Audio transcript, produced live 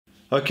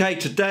Okay,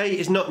 today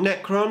is not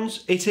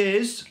Necrons, it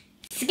is...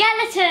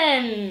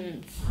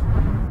 skeletons!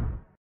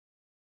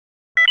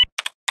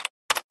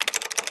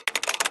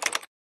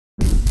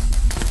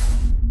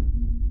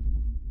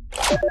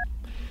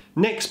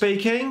 Nick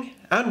speaking,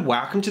 and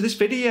welcome to this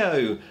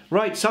video.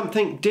 Right,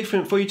 something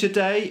different for you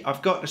today.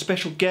 I've got a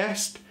special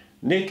guest,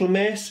 little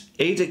Miss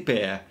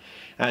IDICBeer.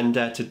 And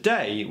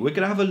today we're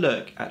going to have a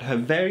look at her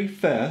very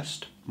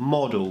first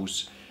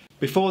models.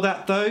 Before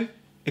that though,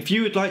 if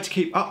you would like to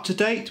keep up to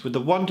date with the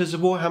wonders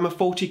of Warhammer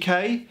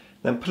 40k,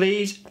 then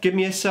please give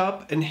me a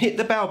sub and hit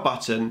the bell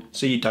button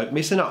so you don't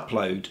miss an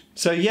upload.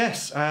 So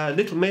yes,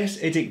 little Miss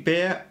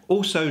IDICBeer,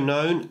 also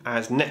known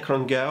as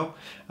Necron Girl,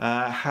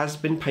 has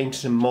been painting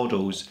some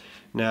models.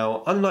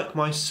 Now, unlike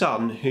my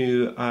son,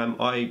 who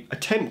I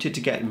attempted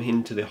to get him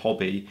into the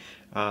hobby,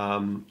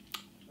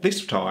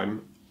 this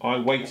time I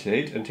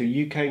waited until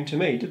you came to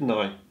me, didn't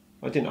I?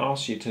 I didn't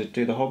ask you to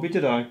do the hobby,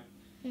 did I?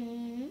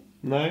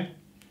 No?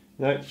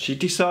 No, she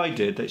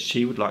decided that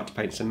she would like to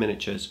paint some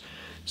miniatures.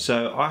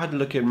 So I had a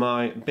look in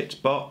my bits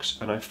box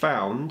and I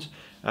found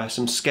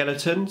some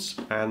skeletons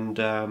and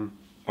a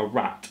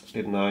rat,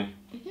 didn't I?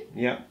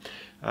 Yeah.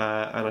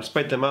 And I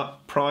spread them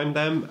up, primed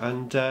them,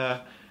 and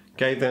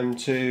gave them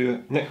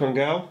to Necron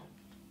Girl.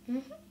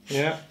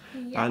 Yeah.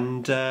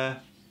 And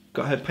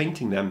got her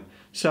painting them.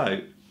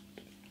 So,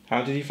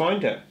 how did you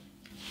find it?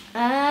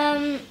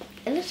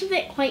 A little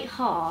bit quite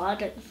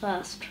hard at the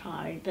first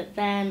try, but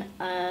then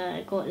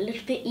it got a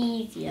little bit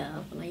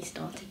easier when I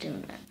started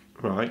doing it.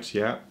 Right,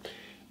 yeah.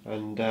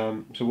 And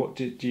so what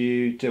did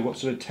you do? What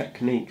sort of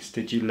techniques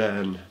did you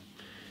learn?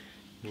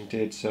 You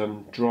did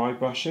some dry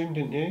brushing,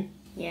 didn't you?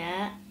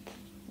 Yeah.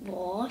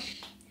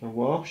 Wash. A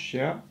wash,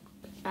 yeah.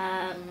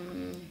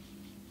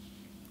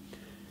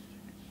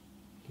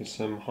 Did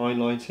some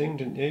highlighting,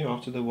 didn't you,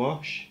 after the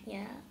wash?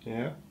 Yeah.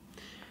 Yeah.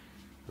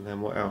 And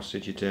then what else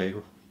did you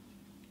do?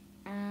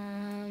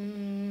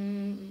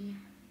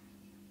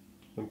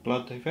 Some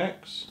blood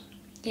effects?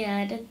 Yeah,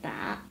 I did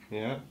that.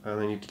 Yeah. And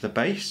then you did the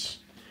base.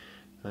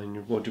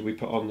 And what did we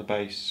put on the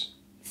base?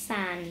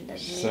 Sand. And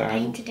Sand. we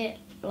painted it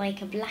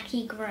like a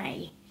blacky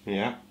grey.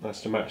 Yeah,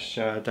 that's to match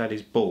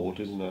Daddy's board,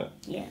 isn't it?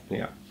 Yeah.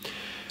 Yeah.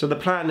 So the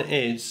plan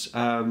is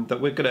that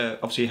we're going to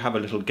obviously have a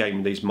little game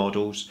with these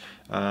models.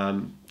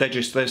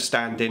 They're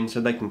stand-in, so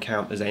they can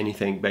count as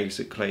anything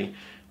basically.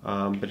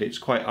 But it's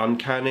quite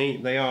uncanny.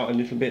 They are a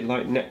little bit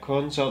like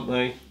Necrons, aren't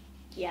they?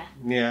 Yeah.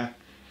 Yeah, a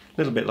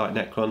little bit like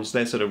Necrons.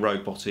 They're sort of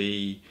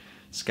robot-y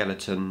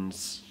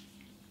skeletons.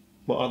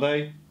 What are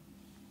they?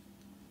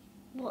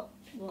 What?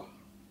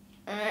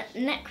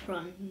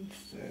 Necrons.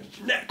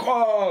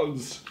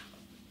 Necrons!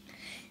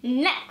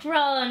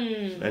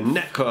 Necrons! They're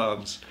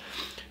Necrons.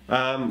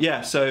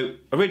 Yeah, so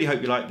I really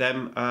hope you like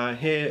them.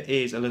 Here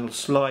is a little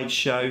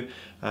slideshow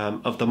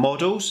of the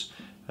models,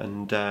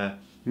 and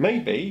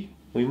maybe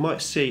we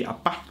might see a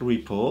battle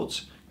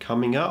report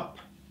coming up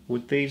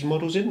with these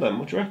models in them.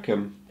 What do you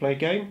reckon? Play a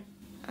game?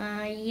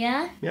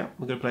 Yeah. Yeah,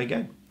 we're going to play a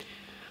game.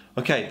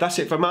 Okay, that's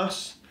it from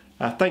us.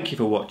 Thank you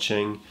for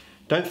watching.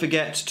 Don't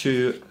forget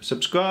to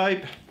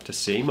subscribe to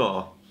see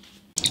more.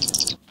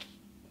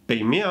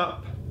 Beam me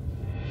up.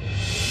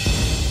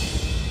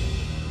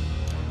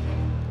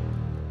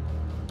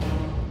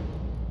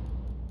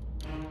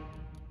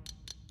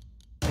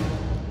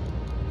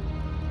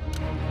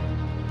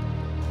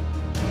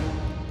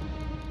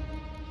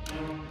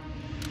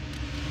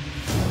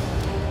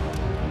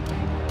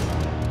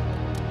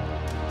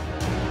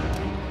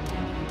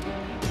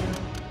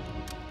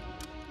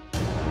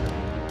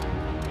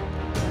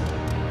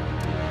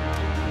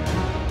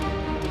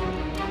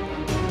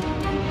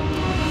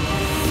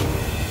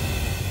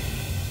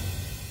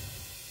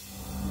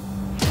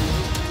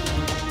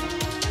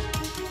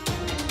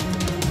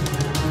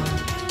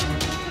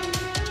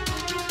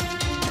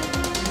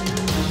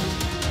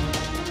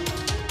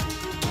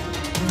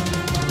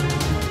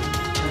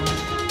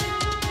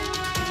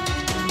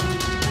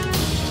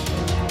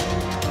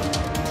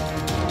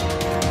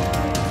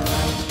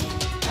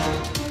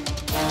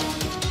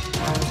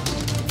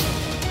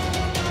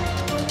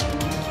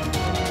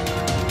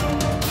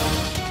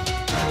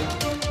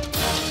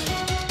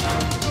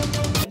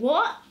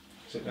 What?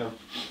 Sit down.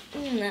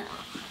 No.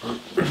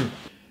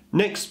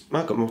 Next,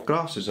 I've got my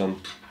glasses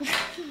on.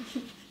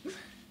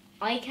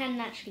 I can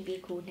actually be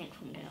called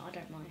Necron Girl, I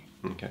don't mind.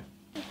 Okay.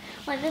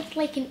 Like, there's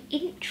like an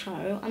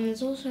intro and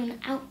there's also an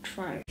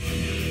outro.